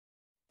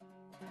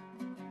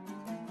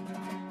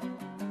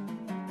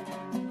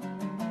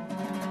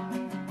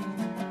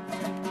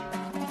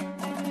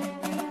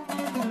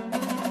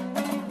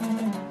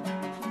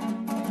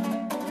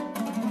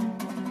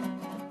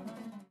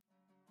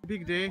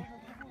big day.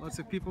 Lots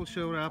of people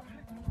showed up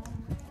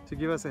to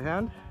give us a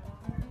hand,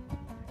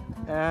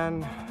 and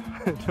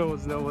no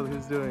one knows what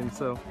he's doing,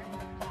 so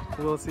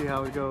we'll see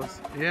how it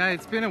goes. Yeah,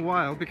 it's been a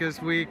while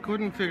because we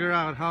couldn't figure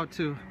out how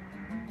to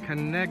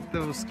connect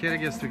those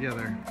Kereges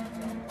together,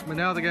 but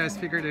now the guys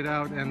figured it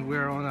out and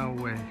we're on our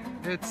way.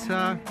 It's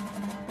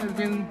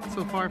been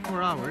so far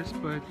 4 hours,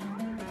 but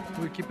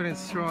we're keeping it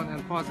strong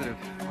and positive.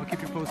 I'll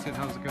keep you posted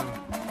how's it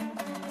going.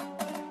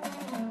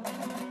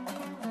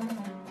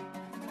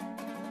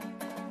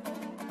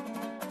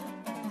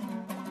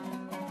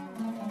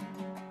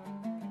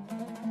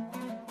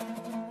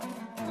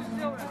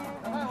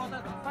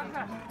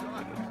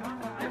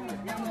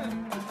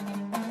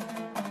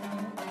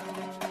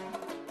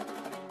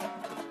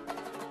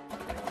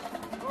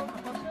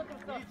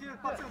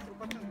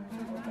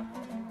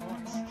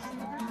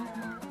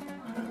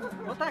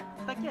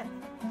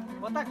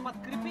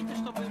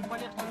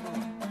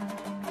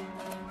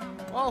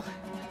 Well,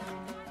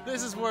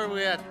 this is where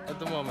we're at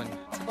the moment.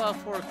 It's about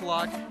 4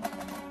 o'clock,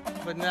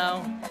 but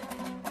now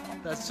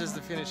that's just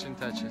the finishing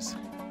touches.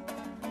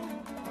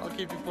 I'll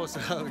keep you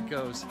posted how it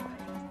goes.